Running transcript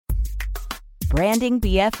Branding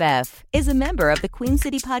BFF is a member of the Queen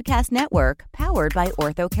City Podcast Network, powered by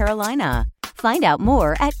Ortho Carolina. Find out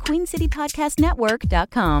more at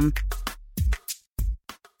queencitypodcastnetwork.com.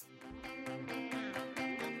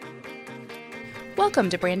 Welcome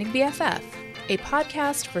to Branding BFF, a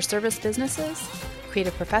podcast for service businesses,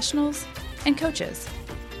 creative professionals, and coaches.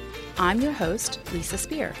 I'm your host, Lisa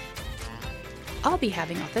Spear. I'll be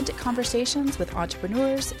having authentic conversations with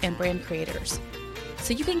entrepreneurs and brand creators,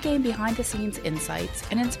 so you can gain behind-the-scenes insights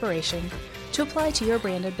and inspiration to apply to your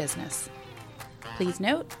brand and business. Please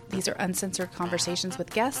note, these are uncensored conversations with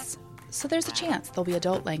guests, so there's a chance there'll be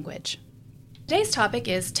adult language. Today's topic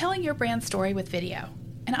is telling your brand story with video,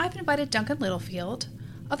 and I've invited Duncan Littlefield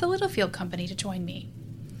of the Littlefield company to join me.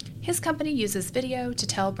 His company uses video to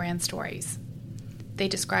tell brand stories. They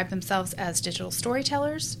describe themselves as digital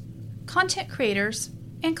storytellers, content creators,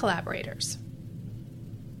 and collaborators.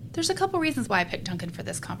 There's a couple reasons why I picked Duncan for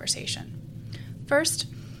this conversation. First,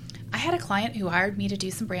 I had a client who hired me to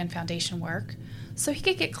do some brand foundation work so he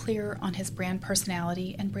could get clear on his brand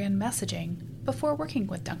personality and brand messaging before working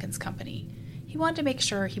with Duncan's company. He wanted to make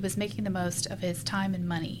sure he was making the most of his time and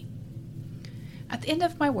money. At the end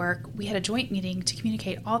of my work, we had a joint meeting to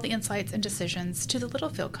communicate all the insights and decisions to the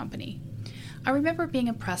Littlefield company. I remember being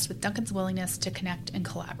impressed with Duncan's willingness to connect and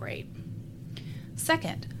collaborate.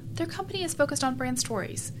 Second, their company is focused on brand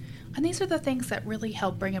stories, and these are the things that really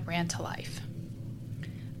help bring a brand to life.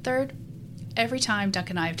 Third, every time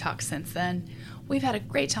Duncan and I have talked since then, we've had a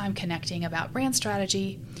great time connecting about brand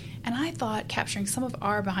strategy, and I thought capturing some of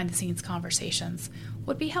our behind-the-scenes conversations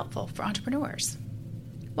would be helpful for entrepreneurs.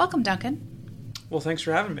 Welcome, Duncan. Well, thanks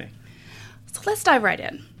for having me. So let's dive right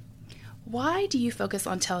in. Why do you focus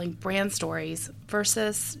on telling brand stories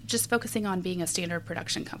versus just focusing on being a standard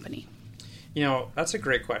production company? You know, that's a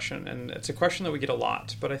great question, and it's a question that we get a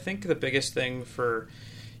lot. But I think the biggest thing for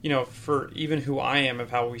even who I am,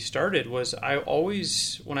 of how we started, was I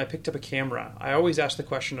always, when I picked up a camera, I always asked the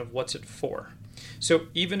question of what's it for? So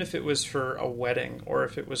even if it was for a wedding or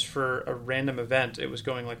if it was for a random event, it was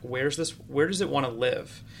going like, where does it want to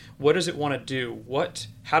live? What does it want to do?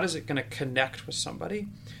 How does it going to connect with somebody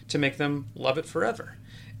to make them love it forever?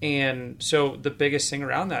 And so the biggest thing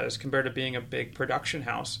around that is, compared to being a big production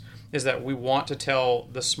house, is that we want to tell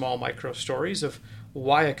the small micro stories of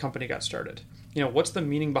why a company got started. You know, what's the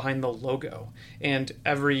meaning behind the logo and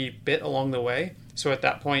every bit along the way. So at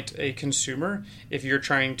that point, a consumer, if you're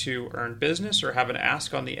trying to earn business or have an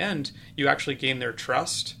ask on the end, you actually gain their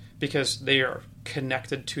trust because they are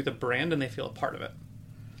connected to the brand and they feel a part of it.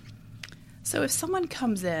 So if someone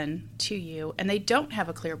comes in to you and they don't have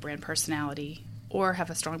a clear brand personality or have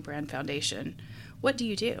a strong brand foundation, what do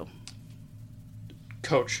you do?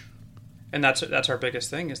 Coach. And that's our biggest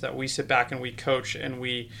thing, is that we sit back and we coach and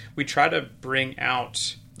we try to bring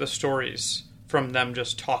out the stories from them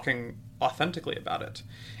just talking authentically about it.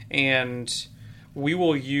 And we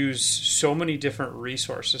will use so many different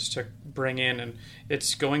resources to bring in, and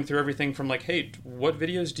it's going through everything from like, hey, what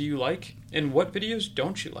videos do you like and what videos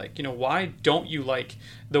don't you like? You know, why don't you like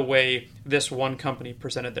the way this one company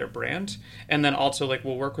presented their brand? And then also, like,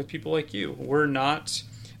 we'll work with people like you. We're not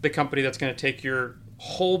the company that's going to take your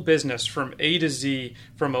whole business from A to Z,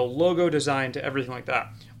 from a logo design to everything like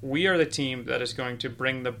that. We are the team that is going to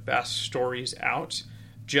bring the best stories out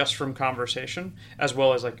just from conversation, as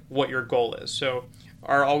well as like what your goal is. So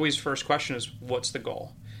our always first question is, what's the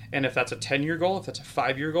goal? And if that's a 10-year goal, if that's a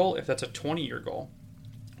 5-year goal, if that's a 20-year goal,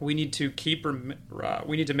 we need to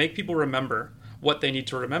make people remember what they need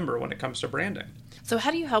to remember when it comes to branding. So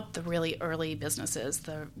how do you help the really early businesses,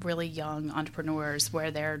 the really young entrepreneurs,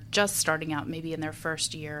 where they're just starting out maybe in their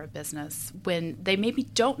first year of business, when they maybe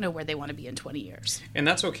don't know where they want to be in 20 years? And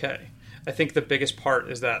that's okay. I think the biggest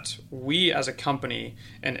part is that we as a company,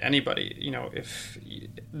 and anybody, you know, if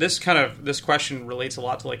this question relates a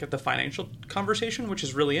lot to like the financial conversation, which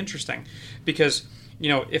is really interesting because, you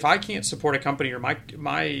know, if I can't support a company, or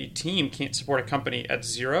my team can't support a company at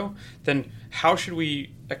zero, then how should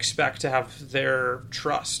we expect to have their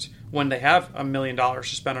trust when they have $1 million to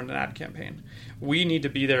spend on an ad campaign? We need to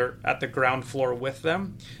be there at the ground floor with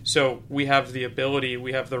them. So we have the ability,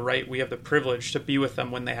 we have the right, we have the privilege to be with them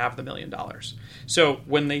when they have the $1 million. So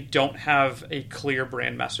when they don't have a clear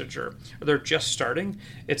brand message, or they're just starting,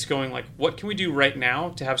 it's going like, what can we do right now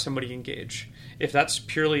to have somebody engage? If that's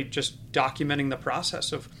purely just documenting the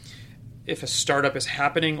process of if a startup is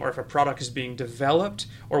happening or if a product is being developed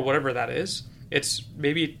or whatever that is,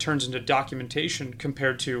 it turns into documentation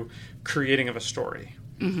compared to creating of a story.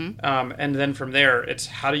 Mm-hmm. And then from there, it's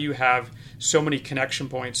how do you have so many connection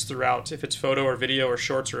points throughout, if it's photo or video or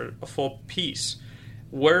shorts or a full piece,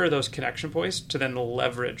 where are those connection points to then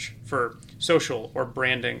leverage for social or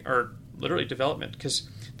branding or literally development? Because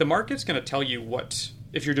the market's going to tell you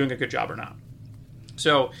if you're doing a good job or not.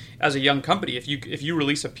 So as a young company, if you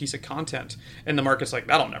release a piece of content and the market's like,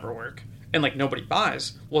 that'll never work, and like nobody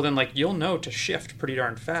buys, well then like you'll know to shift pretty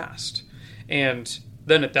darn fast. And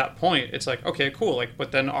then at that point, it's like, okay, cool, like,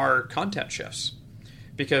 but then our content shifts.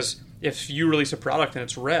 Because if you release a product and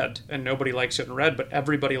it's red and nobody likes it in red, but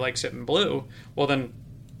everybody likes it in blue, well then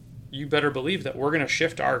you better believe that we're going to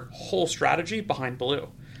shift our whole strategy behind blue.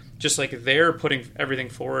 Just like they're putting everything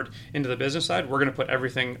forward into the business side, we're going to put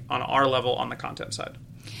everything on our level on the content side.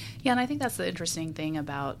 Yeah, and I think that's the interesting thing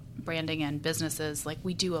about branding and businesses. Like,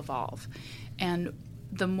 we do evolve. And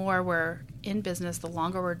the more we're in business, the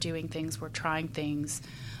longer we're doing things, we're trying things.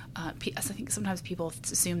 I think sometimes people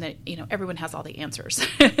assume that, everyone has all the answers.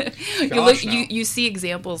 You see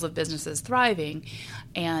examples of businesses thriving,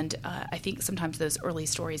 and I think sometimes those early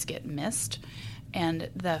stories get missed.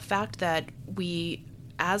 And the fact that we,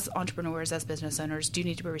 as entrepreneurs, as business owners, do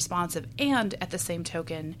need to be responsive, and at the same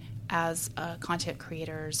token, as content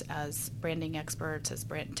creators, as branding experts, as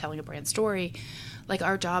telling a brand story, like,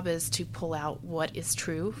 our job is to pull out what is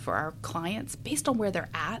true for our clients based on where they're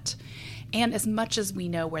at, and as much as we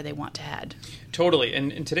know where they want to head. Totally.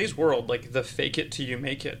 And in today's world, like, the fake it till you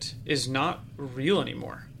make it is not real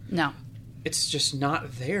anymore. No. It's just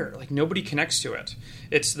not there. Like, nobody connects to it.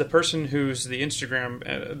 It's the person who's the Instagram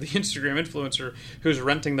influencer who's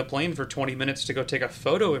renting the plane for 20 minutes to go take a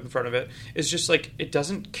photo in front of it is just like, it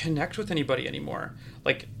doesn't connect with anybody anymore.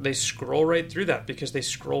 Like, they scroll right through that because they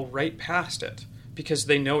scroll right past it because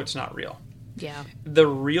they know it's not real. Yeah. The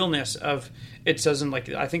realness of it doesn't, like,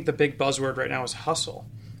 I think the big buzzword right now is hustle.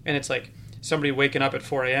 And it's like somebody waking up at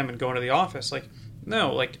 4 a.m. and going to the office. Like,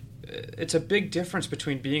 no, like, it's a big difference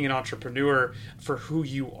between being an entrepreneur for who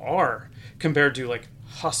you are compared to like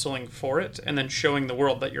hustling for it and then showing the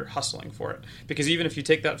world that you're hustling for it. Because even if you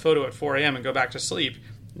take that photo at 4 a.m. and go back to sleep,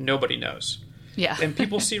 nobody knows. Yeah. And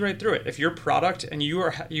people see right through it. If your product and you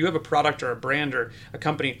have a product or a brand or a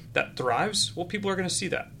company that thrives, well, people are going to see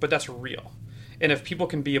that. But that's real. And if people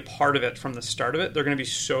can be a part of it from the start of it, they're going to be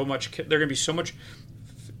so much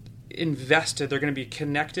invested, they're going to be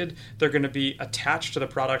connected, they're going to be attached to the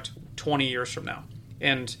product 20 years from now.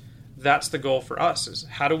 And that's the goal for us, is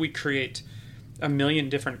how do we create a million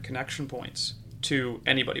different connection points to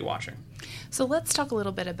anybody watching? So let's talk a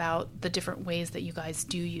little bit about the different ways that you guys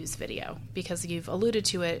do use video, because you've alluded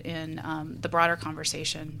to it in the broader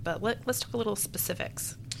conversation, but let's talk a little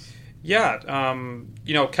specifics. Yeah,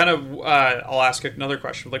 I'll ask another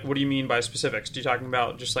question. Like, what do you mean by specifics? Are you talking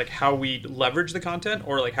about just like how we leverage the content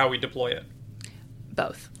or like how we deploy it?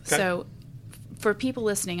 Both. Okay. So for people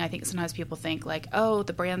listening, I think sometimes people think like, oh,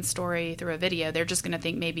 the brand story through a video, they're just going to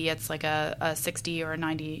think maybe it's like a 60 or a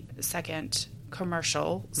 90 second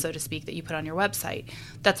commercial, so to speak, that you put on your website.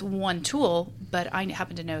 That's one tool, but I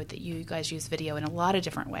happen to know that you guys use video in a lot of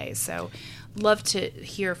different ways. So love to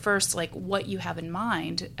hear first, like, what you have in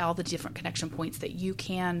mind, all the different connection points that you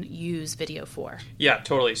can use video for. Yeah,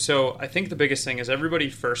 totally. So I think the biggest thing is everybody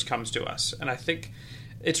first comes to us. And I think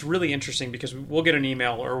it's really interesting because we'll get an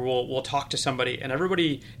email or we'll talk to somebody and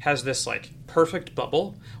everybody has this like perfect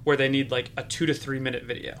bubble where they need like a 2 to 3 minute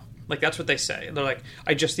video. Like, that's what they say. They're like,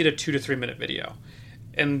 I just need a 2 to 3 minute video.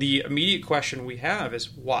 And the immediate question we have is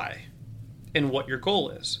why and what your goal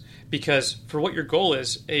is. Because for what your goal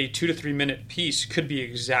is, a 2 to 3 minute piece could be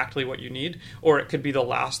exactly what you need, or it could be the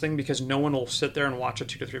last thing because no one will sit there and watch a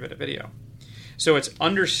 2 to 3 minute video. So it's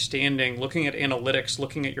understanding, looking at analytics,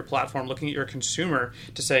 looking at your platform, looking at your consumer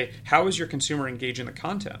to say, how is your consumer engaging the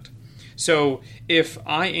content? So if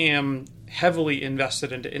I am heavily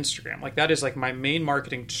invested into Instagram, like that is like my main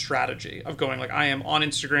marketing strategy of going like I am on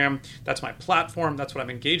Instagram, that's my platform, that's what I'm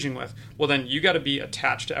engaging with, well then you got to be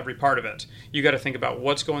attached to every part of it. You got to think about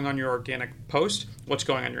what's going on your organic post, what's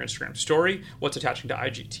going on your Instagram story, what's attaching to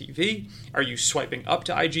IGTV, are you swiping up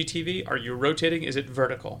to IGTV, are you rotating, is it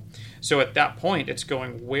vertical? So at that point it's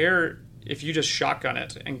going where, if you just shotgun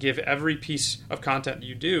it and give every piece of content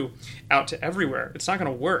you do out to everywhere, it's not going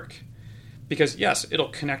to work. Because yes, it'll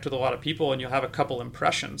connect with a lot of people and you'll have a couple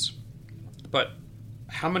impressions, but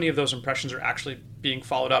how many of those impressions are actually being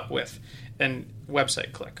followed up with a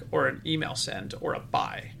website click or an email send or a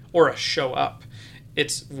buy or a show up?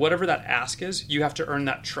 It's whatever that ask is, you have to earn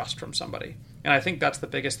that trust from somebody. And I think that's the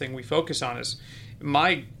biggest thing we focus on. Is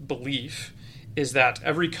my belief is that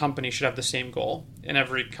every company should have the same goal and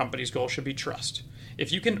every company's goal should be trust.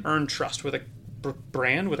 If you can earn trust with a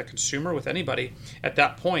brand, with a consumer, with anybody, at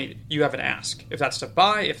that point, you have an ask. If that's to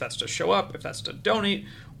buy, if that's to show up, if that's to donate,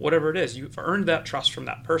 whatever it is, you've earned that trust from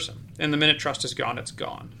that person. And the minute trust is gone, it's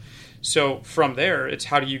gone. So from there, it's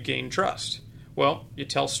how do you gain trust? Well, you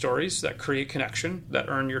tell stories that create connection, that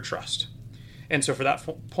earn your trust. And so for that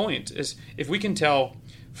point is, if we can tell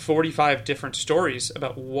 45 different stories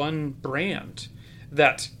about one brand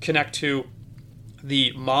that connect to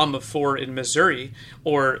the mom of 4 in Missouri,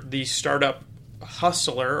 or the startup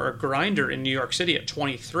hustler or grinder in New York City at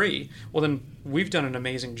 23, well, then we've done an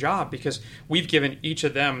amazing job, because we've given each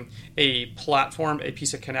of them a platform, a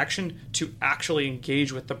piece of connection to actually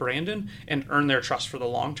engage with the brand in and earn their trust for the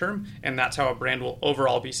long term. And that's how a brand will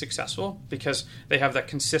overall be successful, because they have that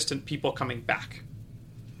consistent people coming back.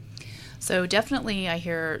 So definitely I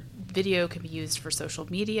hear video can be used for social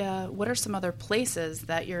media. What are some other places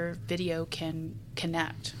that your video can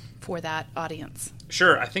connect for that audience?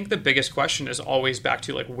 Sure. I think the biggest question is always back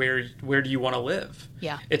to, like, where do you want to live?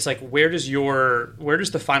 Yeah. It's like, where does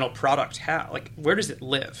the final product have, like, where does it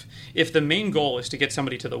live? If the main goal is to get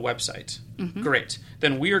somebody to the website, great.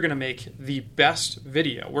 Then we are going to make the best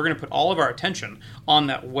video. We're going to put all of our attention on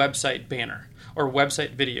that website banner or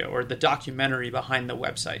website video or the documentary behind the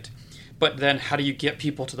website. But then how do you get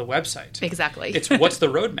people to the website? Exactly. It's what's the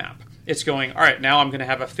roadmap? It's going, all right, now I'm going to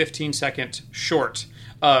have a 15-second short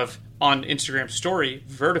of on Instagram story,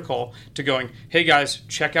 vertical, to going, hey guys,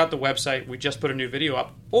 check out the website. We just put a new video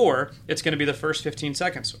up. Or it's going to be the first 15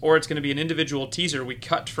 seconds. Or it's going to be an individual teaser we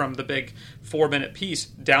cut from the big 4-minute piece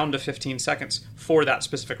down to 15 seconds for that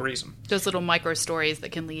specific reason. Those little micro stories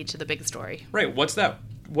that can lead to the big story. Right. What's that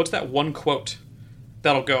one quote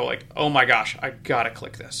that'll go like, oh my gosh, I got to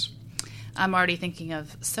click this? I'm already thinking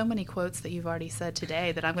of so many quotes that you've already said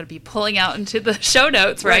today that I'm going to be pulling out into the show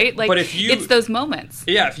notes, right? Like, but if it's those moments.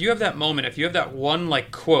 Yeah, if you have that moment, if you have that one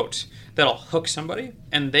like quote that'll hook somebody,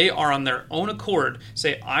 and they are on their own accord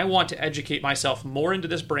say, I want to educate myself more into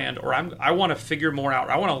this brand, or I want to figure more out,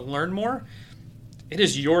 or I want to learn more, it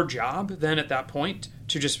is your job then at that point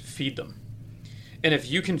to just feed them. And if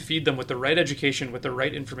you can feed them with the right education, with the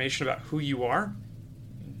right information about who you are,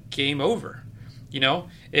 game over. You know,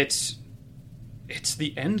 it's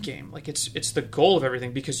the end game. Like, it's the goal of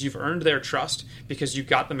everything, because you've earned their trust, because you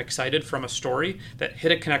got them excited from a story that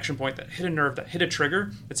hit a connection point, that hit a nerve, that hit a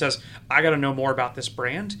trigger that says, I got to know more about this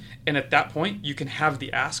brand. And at that point, you can have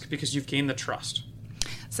the ask because you've gained the trust.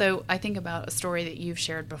 So I think about a story that you've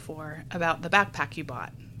shared before about the backpack you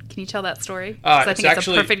bought. Can you tell that story? I think it's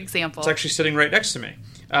a perfect example. It's actually sitting right next to me.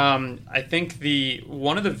 I think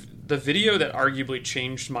one of the video that arguably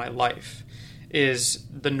changed my life is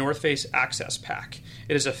the North Face Access Pack.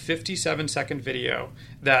 It is a 57-second video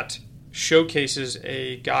that showcases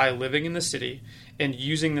a guy living in the city and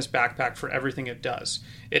using this backpack for everything it does.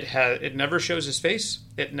 It never shows his face.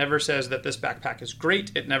 It never says that this backpack is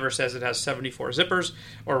great. It never says it has 74 zippers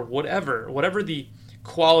or whatever the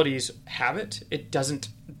qualities have it. It doesn't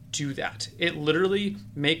do that. It literally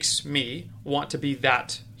makes me want to be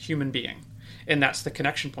that human being. And that's the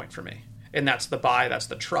connection point for me. And that's the buy, that's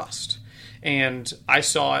the trust. And I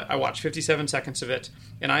watched 57 seconds of it,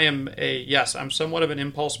 and I'm somewhat of an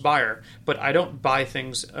impulse buyer, but I don't buy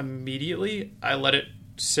things immediately. I let it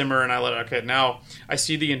simmer, and okay, now I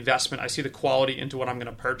see the investment, I see the quality into what I'm going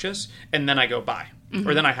to purchase, and then I go buy,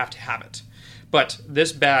 or then I have to have it. But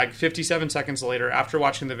this bag, 57 seconds later, after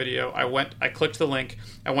watching the video, I clicked the link,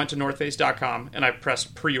 I went to northface.com, and I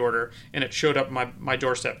pressed pre-order, and it showed up my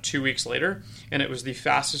doorstep 2 weeks later, and it was the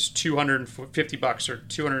fastest $250 or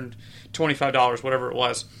 $225, whatever it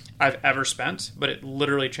was, I've ever spent, but it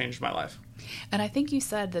literally changed my life. And I think you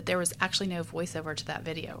said that there was actually no voiceover to that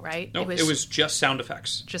video, right? No, it was just sound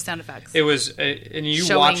effects. Just sound effects. It was, and you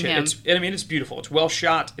showing watch it. Him. It's beautiful. It's well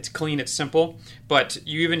shot. It's clean. It's simple. But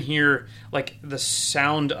you even hear like the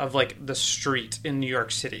sound of like the street in New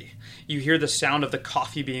York City. You hear the sound of the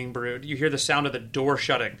coffee being brewed. You hear the sound of the door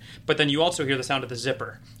shutting. But then you also hear the sound of the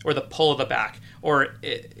zipper or the pull of the back. Or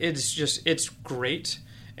it's great.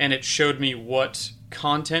 And it showed me what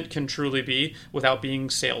content can truly be without being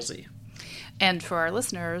salesy. And for our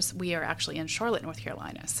listeners, we are actually in Charlotte, North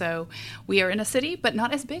Carolina. So we are in a city, but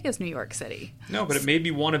not as big as New York City. No, but it made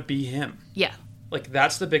me want to be him. Yeah. Like,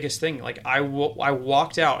 that's the biggest thing. Like, I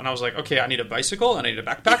walked out and I was like, okay, I need a bicycle and I need a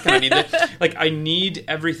backpack and I need I need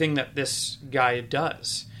everything that this guy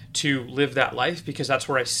does to live that life, because that's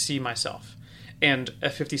where I see myself. And a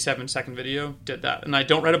 57-second video did that. And I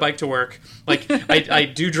don't ride a bike to work. Like, I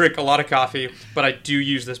do drink a lot of coffee, but I do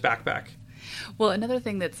use this backpack. Well, another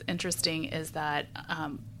thing that's interesting is that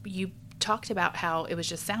you talked about how it was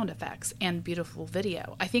just sound effects and beautiful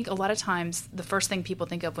video. I think a lot of times the first thing people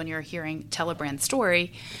think of when you're hearing tell a brand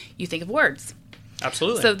story, you think of words.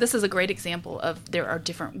 Absolutely. So this is a great example of there are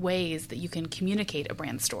different ways that you can communicate a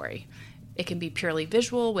brand story. It can be purely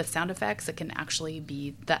visual with sound effects. It can actually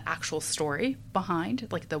be the actual story behind,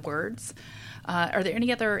 like the words. Are there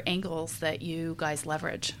any other angles that you guys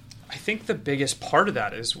leverage? I think the biggest part of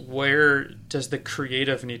that is, where does the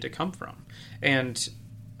creative need to come from? And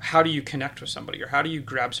how do you connect with somebody, or how do you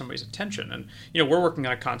grab somebody's attention? And, we're working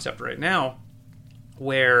on a concept right now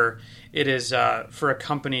where it is for a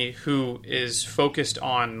company who is focused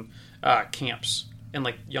on camps and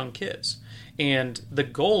like young kids. And the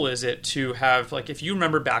goal is to have, like, if you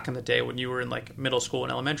remember back in the day when you were in like middle school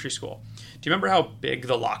and elementary school, do you remember how big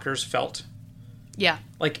the lockers felt? Yeah.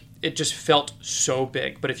 Like, it just felt so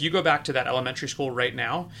big. But if you go back to that elementary school right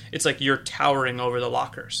now, it's like you're towering over the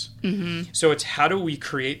lockers. Mm-hmm. So it's, how do we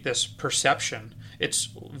create this perception? It's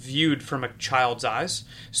viewed from a child's eyes.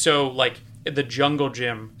 So like the jungle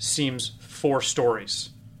gym seems 4 stories.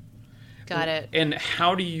 Got it. And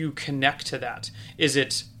how do you connect to that? Is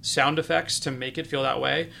it sound effects to make it feel that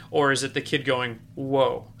way? Or is it the kid going,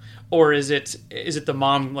 whoa? Or is it the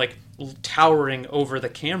mom like towering over the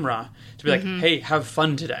camera to be like, hey, have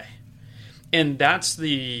fun today? And that's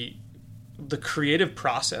the creative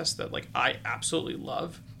process that like I absolutely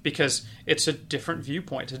love, because it's a different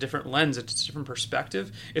viewpoint, it's a different lens, it's a different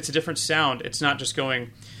perspective, it's a different sound. It's not just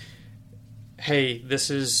going, hey, this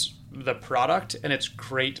is the product and it's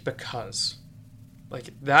great because,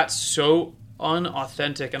 like, that's so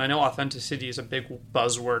unauthentic. And I know authenticity is a big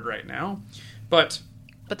buzzword right now, but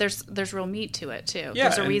there's real meat to it too. Yeah,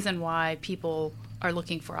 there's a reason why people are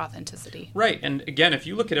looking for authenticity. Right. And again, if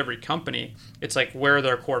you look at every company, it's like, where are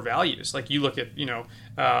their core values? Like, you look at,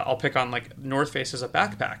 I'll pick on like North Face as a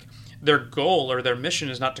backpack. Their goal or their mission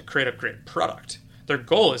is not to create a great product. Their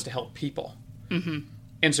goal is to help people. Mm-hmm.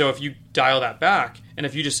 And so if you dial that back, and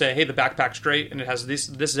if you just say, hey, the backpack's great and it has this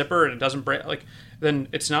zipper and it doesn't break, like, then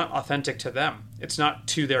it's not authentic to them. It's not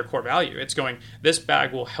to their core value. It's going, this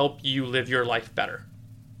bag will help you live your life better.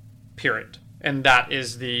 Period. And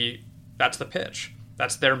that's the pitch.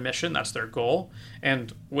 That's their mission. That's their goal.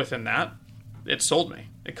 And within that, it sold me.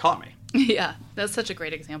 It caught me. Yeah, that's such a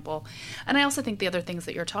great example. And I also think the other things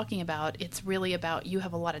that you're talking about, it's really about, you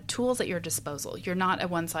have a lot of tools at your disposal. You're not a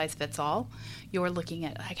one-size-fits-all. You're looking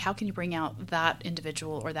at, like, how can you bring out that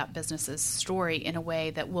individual or that business's story in a way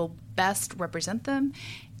that will best represent them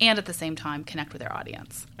and at the same time connect with their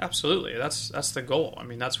audience. Absolutely. That's the goal. I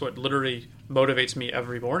mean, that's what literally motivates me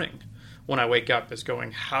every morning when I wake up, is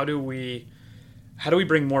going, how do we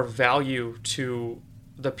bring more value to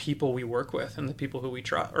the people we work with and the people who we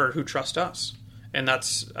trust, or who trust us? And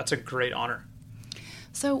that's a great honor.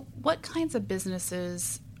 So what kinds of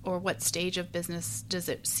businesses, or what stage of business does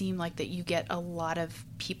it seem like that you get a lot of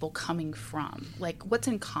people coming from? Like, what's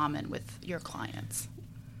in common with your clients?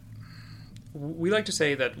 We like to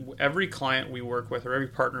say that every client we work with, or every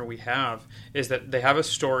partner we have, is that they have a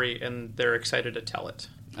story and they're excited to tell it.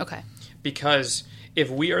 Okay. Because if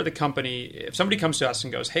we are the company, if somebody comes to us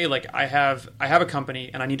and goes, hey, like, I have a company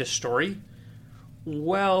and I need a story.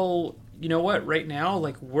 Well, you know what? Right now,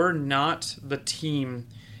 like, we're not the team.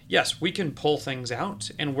 Yes, we can pull things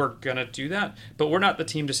out and we're going to do that, but we're not the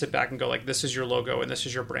team to sit back and go like, this is your logo and this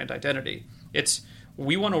is your brand identity.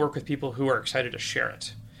 We want to work with people who are excited to share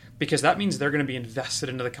it, because that means they're going to be invested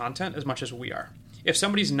into the content as much as we are. If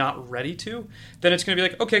somebody's not ready to, then it's going to be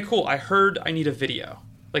like, okay, cool, I heard I need a video.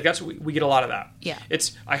 Like, that's what we get a lot of that. Yeah.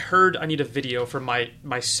 I heard I need a video for my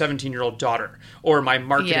 17-year-old daughter, or my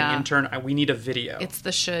marketing intern. We need a video. It's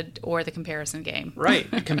the should or the comparison game. Right.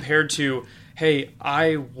 Compared to, hey,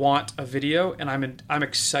 I want a video and I'm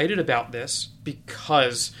excited about this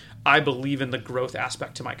because I believe in the growth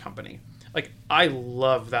aspect to my company. Like, I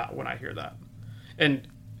love that when I hear that. And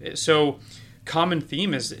so common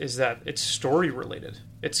theme is that it's story related.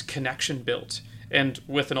 It's connection built. And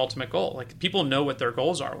with an ultimate goal. Like, people know what their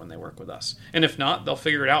goals are when they work with us. And if not, they'll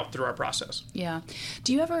figure it out through our process. Yeah.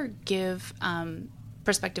 Do you ever give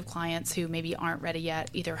prospective clients who maybe aren't ready yet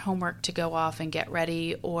either homework to go off and get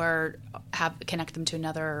ready, or connect them to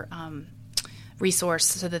another resource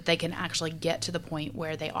so that they can actually get to the point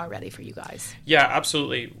where they are ready for you guys? Yeah,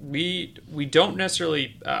 absolutely. We don't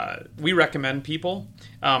necessarily we recommend people,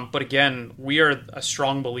 but again, we are a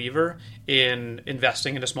strong believer in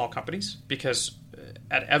investing into small companies, because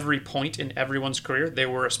at every point in everyone's career, they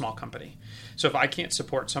were a small company. So if I can't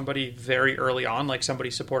support somebody very early on, like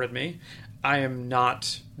somebody supported me, I am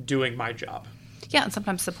not doing my job. Yeah, and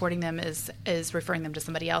sometimes supporting them is referring them to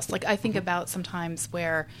somebody else. Like, I think about sometimes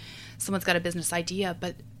where someone's got a business idea,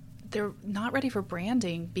 but they're not ready for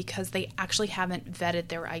branding because they actually haven't vetted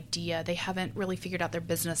their idea. They haven't really figured out their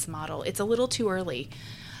business model. It's a little too early.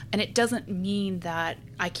 And it doesn't mean that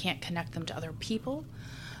I can't connect them to other people,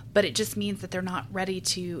 but it just means that they're not ready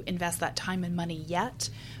to invest that time and money yet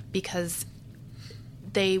because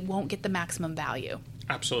they won't get the maximum value.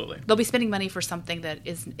 Absolutely. They'll be spending money for something that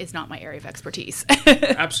is not my area of expertise.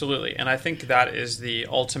 Absolutely. And I think that is the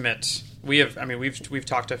ultimate. We've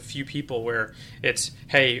talked to a few people where it's,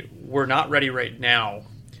 hey, we're not ready right now,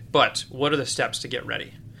 but what are the steps to get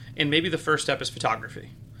ready? And maybe the first step is photography,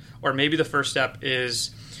 or maybe the first step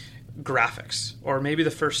is graphics, or maybe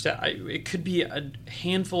the first step, it could be a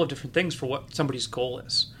handful of different things for what somebody's goal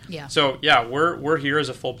is. Yeah. So yeah, we're here as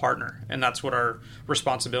a full partner, and that's what our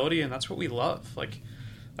responsibility, and that's what we love.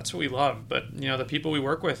 That's what we love. But, the people we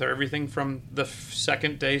work with are everything from the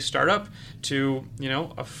second day startup to,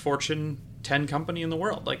 a Fortune 10 company in the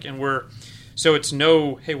world. So it's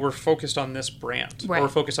hey, we're focused on this brand, right, or we're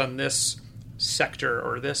focused on this sector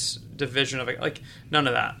or this division of it. None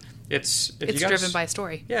of that. It's driven by a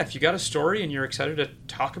story. Yeah. If you got a story and you're excited to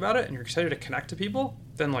talk about it and you're excited to connect to people,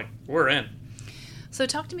 then we're in. So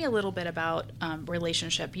talk to me a little bit about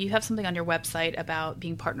relationship. You have something on your website about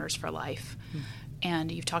being partners for life.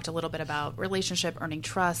 And you've talked a little bit about relationship, earning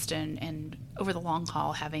trust, and over the long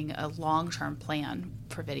haul, having a long-term plan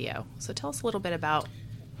for video. So tell us a little bit about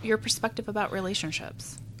your perspective about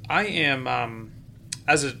relationships. I am,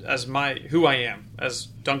 who I am, as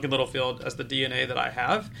Duncan Littlefield, as the DNA that I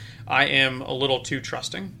have, I am a little too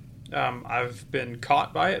trusting. I've been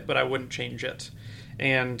caught by it, but I wouldn't change it.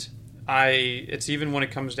 And it's even when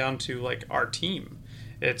it comes down to our team.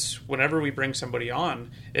 It's whenever we bring somebody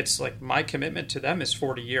on, it's my commitment to them is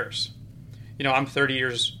 40 years. I'm 30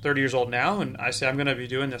 years old now, and I say I'm going to be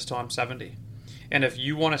doing this till I'm 70. And if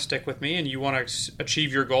you want to stick with me and you want to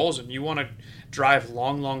achieve your goals and you want to drive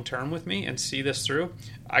long term with me and see this through,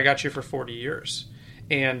 I got you for 40 years.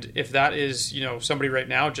 And if that is, somebody right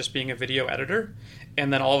now just being a video editor,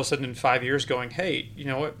 and then all of a sudden in 5 years going, hey, you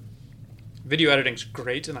know what? Video editing's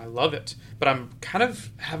great and I love it, but I'm kind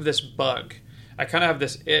of have this bug. I kind of have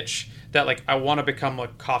this itch that I want to become a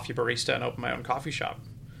coffee barista and open my own coffee shop.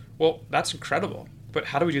 Well, that's incredible. But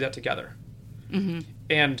how do we do that together? Mm-hmm.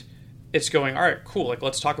 And it's going, all right, cool.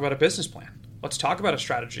 Let's talk about a business plan. Let's talk about a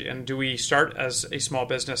strategy. And do we start as a small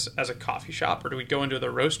business as a coffee shop, or do we go into the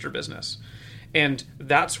roaster business? And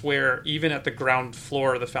that's where, even at the ground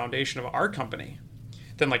floor, the foundation of our company,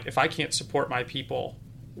 then if I can't support my people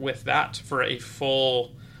with that for a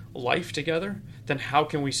full life together, then how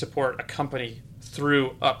can we support a company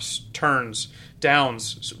through ups, turns,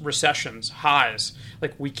 downs, recessions, highs?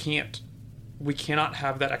 We cannot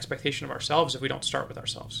have that expectation of ourselves if we don't start with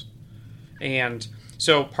ourselves. And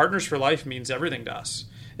so Partners for Life means everything to us,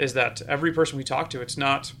 is that every person we talk to, it's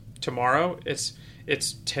not tomorrow, it's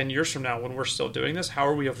 10 years from now when we're still doing this, how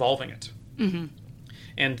are we evolving it? Mm-hmm.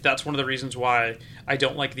 And that's one of the reasons why I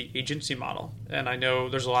don't like the agency model. And I know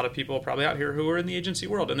there's a lot of people probably out here who are in the agency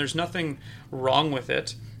world, and there's nothing wrong with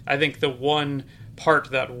it. I think the one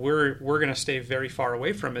part that we're going to stay very far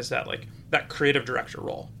away from is that that creative director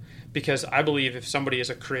role. Because I believe if somebody is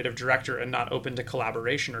a creative director and not open to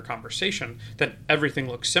collaboration or conversation, then everything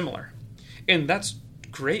looks similar. And that's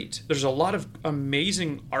great. There's a lot of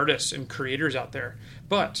amazing artists and creators out there.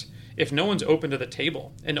 But if no one's open to the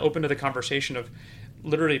table and open to the conversation of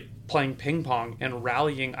literally playing ping pong and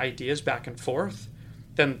rallying ideas back and forth,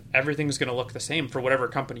 then everything's going to look the same for whatever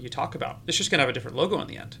company you talk about. It's just going to have a different logo in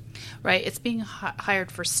the end. Right. It's being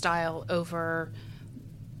hired for style over,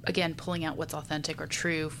 again, pulling out what's authentic or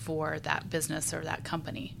true for that business or that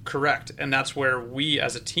company. Correct. And that's where we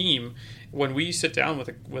as a team, when we sit down with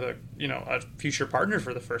a future partner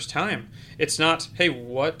for the first time, it's not, hey,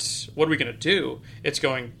 what are we going to do? It's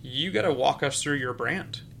going, you got to walk us through your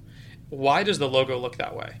brand. Why does the logo look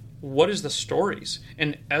that way? What is the stories?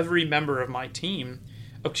 And every member of my team,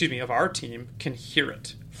 of our team, can hear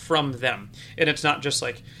it from them. And it's not just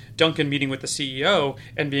Duncan meeting with the CEO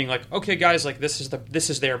and being okay, guys, this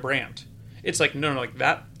is their brand. It's no,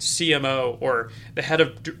 that CMO or the head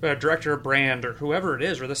of director of brand or whoever it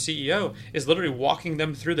is, or the CEO is literally walking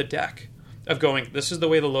them through the deck of going, this is the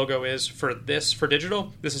way the logo is for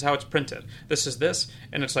digital, this is how it's printed, this is this,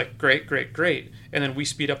 and it's great, and then we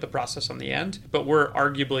speed up the process on the end, but we're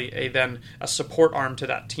arguably a support arm to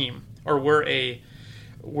that team, or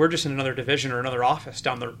we're just in another division or another office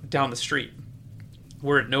down the street.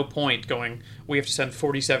 We're at no point going, we have to send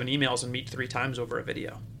 47 emails and meet 3 times over a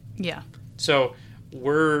video. Yeah. So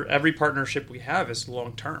every partnership we have is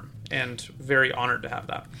long term, and very honored to have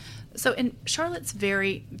that. So, Charlotte's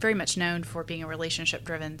very, very much known for being a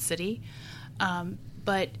relationship-driven city,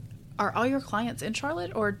 but are all your clients in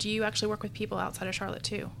Charlotte, or do you actually work with people outside of Charlotte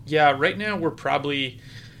too? Yeah, right now we're probably,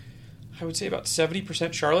 I would say about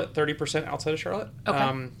 70% Charlotte, 30% outside of Charlotte.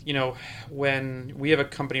 Okay. When we have a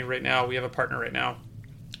company right now, we have a partner right now.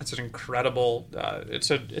 It's an incredible, it's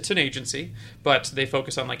an agency, but they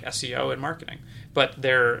focus on like SEO and marketing. But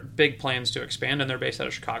they're big plans to expand, and they're based out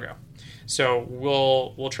of Chicago. So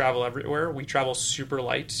we'll travel everywhere. We travel super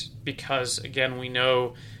light because, again, we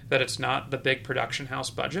know that it's not the big production house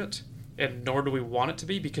budget, and nor do we want it to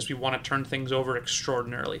be, because we want to turn things over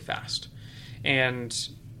extraordinarily fast. And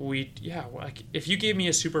if you gave me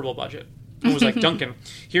a Super Bowl budget and was like, Duncan,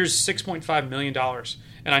 here's $6.5 million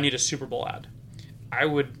and I need a Super Bowl ad, I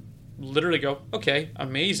would literally go, okay,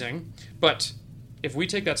 amazing. But if we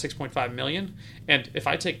take that 6.5 million, and if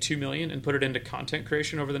I take 2 million and put it into content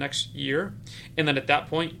creation over the next year, and then at that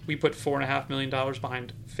point we put $4.5 million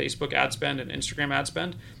behind Facebook ad spend and Instagram ad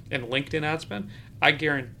spend and LinkedIn ad spend, I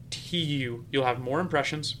guarantee you'll have more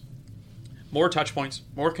impressions, more touch points,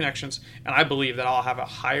 more connections, and I believe that I'll have a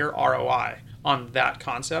higher ROI on that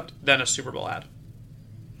concept than a Super Bowl ad.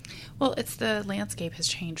 Well, the landscape has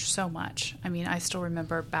changed so much. I mean, I still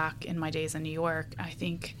remember back in my days in New York, I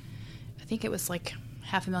think it was like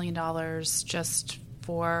 $500,000 just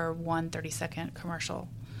for one 30-second commercial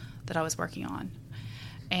that I was working on.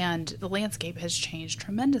 And the landscape has changed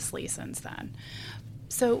tremendously since then.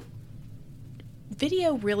 So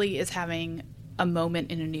video really is having a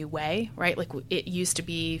moment in a new way, right? Like it used to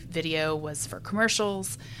be video was for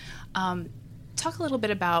commercials. Talk a little bit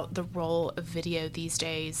about the role of video these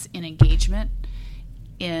days in engagement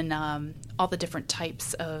in all the different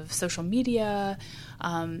types of social media.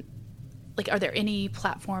 Are there any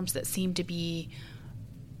platforms that seem to be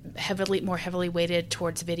more heavily weighted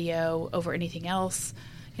towards video over anything else?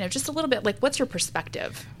 Just a little bit, what's your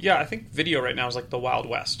perspective? Yeah, I think video right now is like the Wild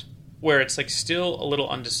West, where it's like still a little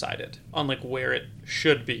undecided on like where it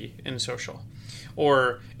should be in social.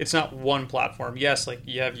 Or it's not one platform. Yes, like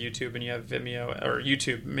you have YouTube and you have Vimeo, or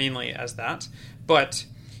YouTube mainly as that, but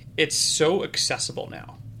it's so accessible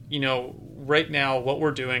now. Right now what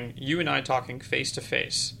we're doing, you and I talking face to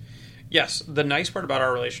face. Yes, the nice part about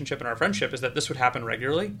our relationship and our friendship is that this would happen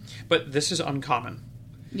regularly, but this is uncommon.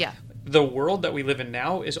 Yeah. The world that we live in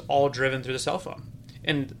now is all driven through the cell phone.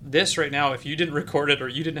 And this right now, if you didn't record it or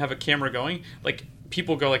you didn't have a camera going,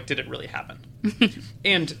 people go did it really happen?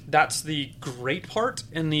 And that's the great part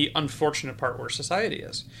and the unfortunate part where society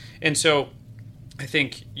is. And so I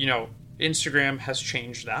think, Instagram has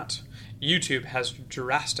changed that. YouTube has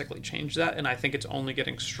drastically changed that, and I think it's only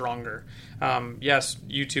getting stronger. Yes,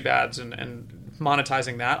 YouTube ads and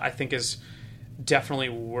monetizing that, I think, is definitely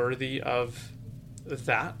worthy of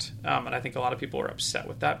that. And I think a lot of people are upset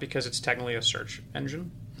with that because it's technically a search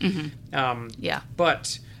engine. Mm-hmm. Yeah.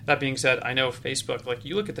 But that being said, I know Facebook,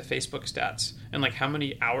 you look at the Facebook stats and how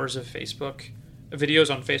many hours of Facebook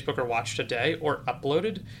videos on Facebook are watched a day or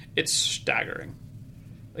uploaded, it's staggering.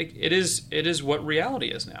 It is what reality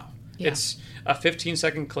is now. Yeah. It's a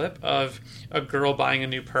 15-second clip of a girl buying a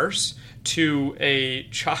new purse, to a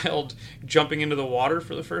child jumping into the water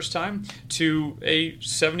for the first time, to a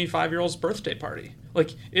 75-year-old's birthday party.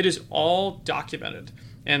 It is all documented.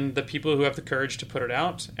 And the people who have the courage to put it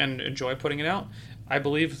out and enjoy putting it out, I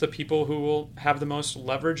believe the people who will have the most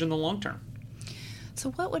leverage in the long term. So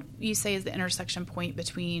what would you say is the intersection point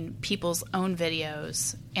between people's own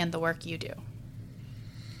videos and the work you do?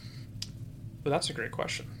 Well, that's a great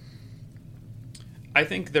question. I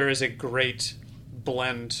think there is a great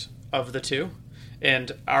blend of the two,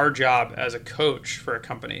 and our job as a coach for a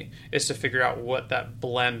company is to figure out what that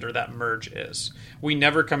blend or that merge is. We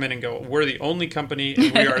never come in and go, we're the only company,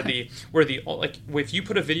 and if you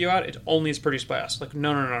put a video out, it only is produced by us.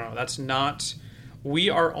 No, that's not. We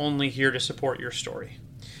are only here to support your story.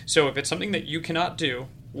 So if it's something that you cannot do,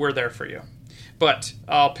 we're there for you. But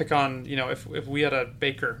I'll pick on, if we had a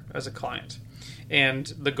baker as a client, and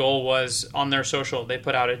the goal was on their social, they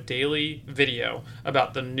put out a daily video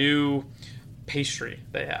about the new pastry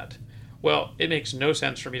they had. Well, it makes no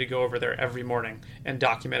sense for me to go over there every morning and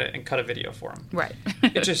document it and cut a video for them. Right.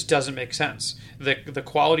 It just doesn't make sense. The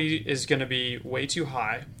quality is going to be way too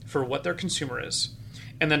high for what their consumer is.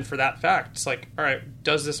 And then for that fact, it's all right,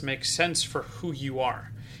 does this make sense for who you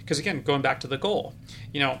are? Because again, going back to the goal,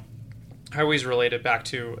 I always relate it back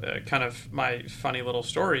to kind of my funny little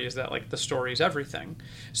story is that the story is everything.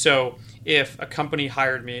 So if a company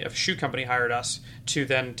hired me, if a shoe company hired us to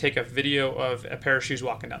then take a video of a pair of shoes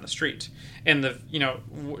walking down the street, and the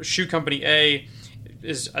shoe company A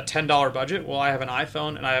is a $10 budget, well, I have an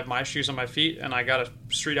iPhone and I have my shoes on my feet and I got a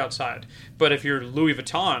street outside. But if you're Louis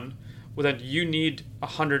Vuitton, well, then you need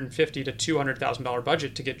 $150,000 to $200,000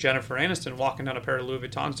 budget to get Jennifer Aniston walking down a pair of Louis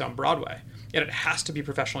Vuittons down Broadway. And it has to be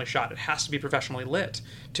professionally shot. It has to be professionally lit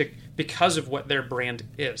because of what their brand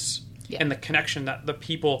is. Yeah. And the connection that the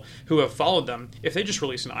people who have followed them, if they just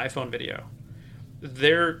release an iPhone video,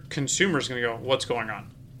 their consumer's going to go, what's going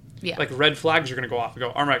on? Yeah. Like red flags are going to go off and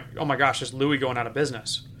go, oh my gosh, is Louis going out of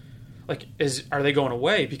business? Like, are they going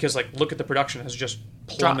away? Because like, look at the production has just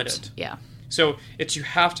plummeted. Dropped. Yeah. So it's, you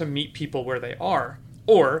have to meet people where they are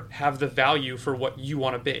or have the value for what you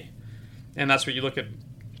want to be. And that's what you look at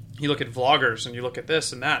vloggers and you look at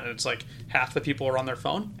this and that, and it's like half the people are on their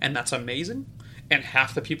phone, and that's amazing. And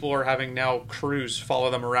half the people are having now crews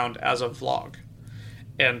follow them around as a vlog.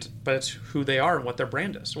 But it's who they are and what their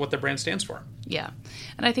brand is, what their brand stands for. Yeah.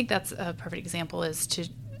 And I think that's a perfect example is to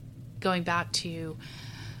going back to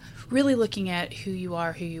really looking at who you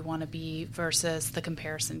are, who you want to be versus the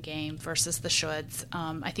comparison game versus the shoulds.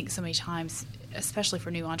 I think so many times, especially for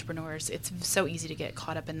new entrepreneurs, it's so easy to get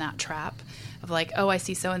caught up in that trap of like, oh, I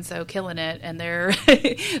see so-and-so killing it and they're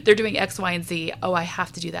doing X, Y, and Z. Oh, I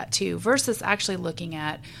have to do that too. Versus actually looking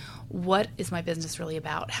at what is my business really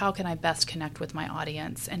about? How can I best connect with my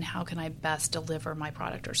audience? And how can I best deliver my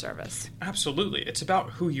product or service? Absolutely. It's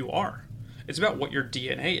about who you are. It's about what your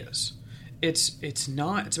DNA is. It's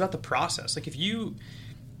about the process. Like if you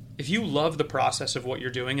love the process of what you're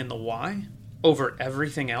doing and the why over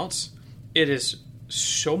everything else, it is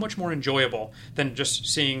so much more enjoyable than just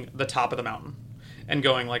seeing the top of the mountain and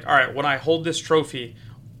going like, all right, when I hold this trophy,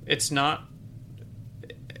 it's not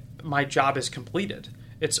my job is completed.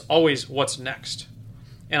 It's always what's next.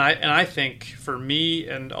 And I think for me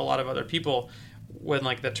and a lot of other people, when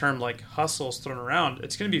like the term like hustle is thrown around,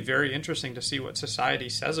 it's going to be very interesting to see what society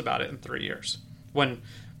says about it in 3 years, when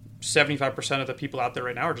 75% of the people out there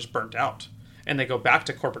right now are just burnt out and they go back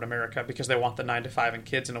to corporate America because they want the 9 to 5 and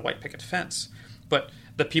kids and a white picket fence. But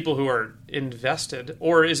the people who are invested,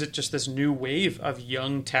 or is it just this new wave of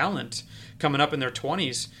young talent coming up in their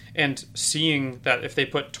 20s and seeing that if they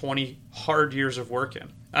put 20 hard years of work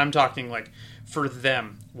in, I'm talking like for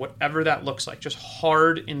them, whatever that looks like, just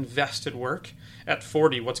hard invested work, at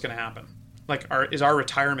 40, what's going to happen? Like, is our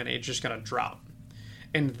retirement age just going to drop?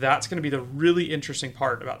 And that's going to be the really interesting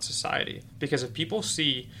part about society. Because if people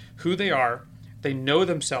see who they are, they know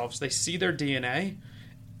themselves, they see their DNA,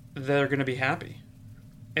 they're going to be happy.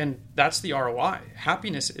 And that's the ROI.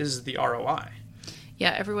 Happiness is the ROI.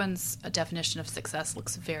 Yeah, everyone's definition of success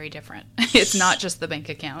looks very different. It's not just the bank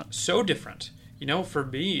account. So different. For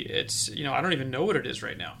me, it's, I don't even know what it is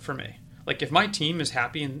right now for me. Like, if my team is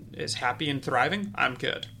happy and thriving, I'm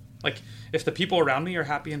good. Like, if the people around me are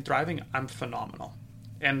happy and thriving, I'm phenomenal.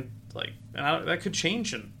 And that could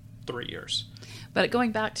change in 3 years. But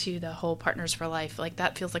going back to the whole Partners for Life, like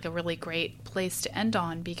that feels like a really great place to end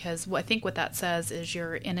on, because I think what that says is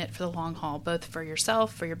you're in it for the long haul, both for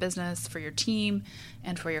yourself, for your business, for your team,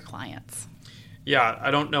 and for your clients. Yeah,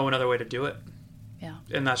 I don't know another way to do it. Yeah.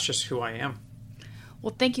 And that's just who I am.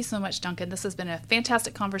 Well, thank you so much, Duncan. This has been a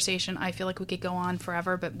fantastic conversation. I feel like we could go on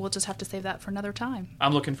forever, but we'll just have to save that for another time.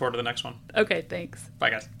 I'm looking forward to the next one. Okay, thanks. Bye,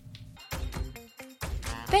 guys.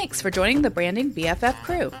 Thanks for joining the Branding BFF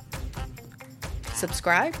crew.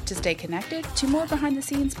 Subscribe to stay connected to more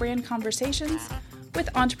behind-the-scenes brand conversations with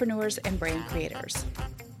entrepreneurs and brand creators.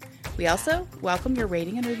 We also welcome your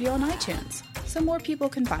rating and review on iTunes so more people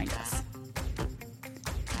can find us.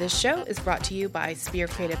 This show is brought to you by Spear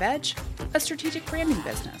Creative Edge, a strategic branding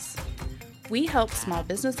business. We help small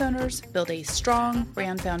business owners build a strong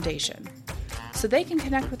brand foundation so they can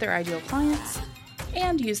connect with their ideal clients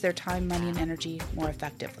and use their time, money, and energy more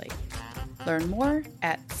effectively. Learn more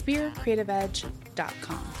at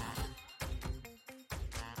spearcreativeedge.com.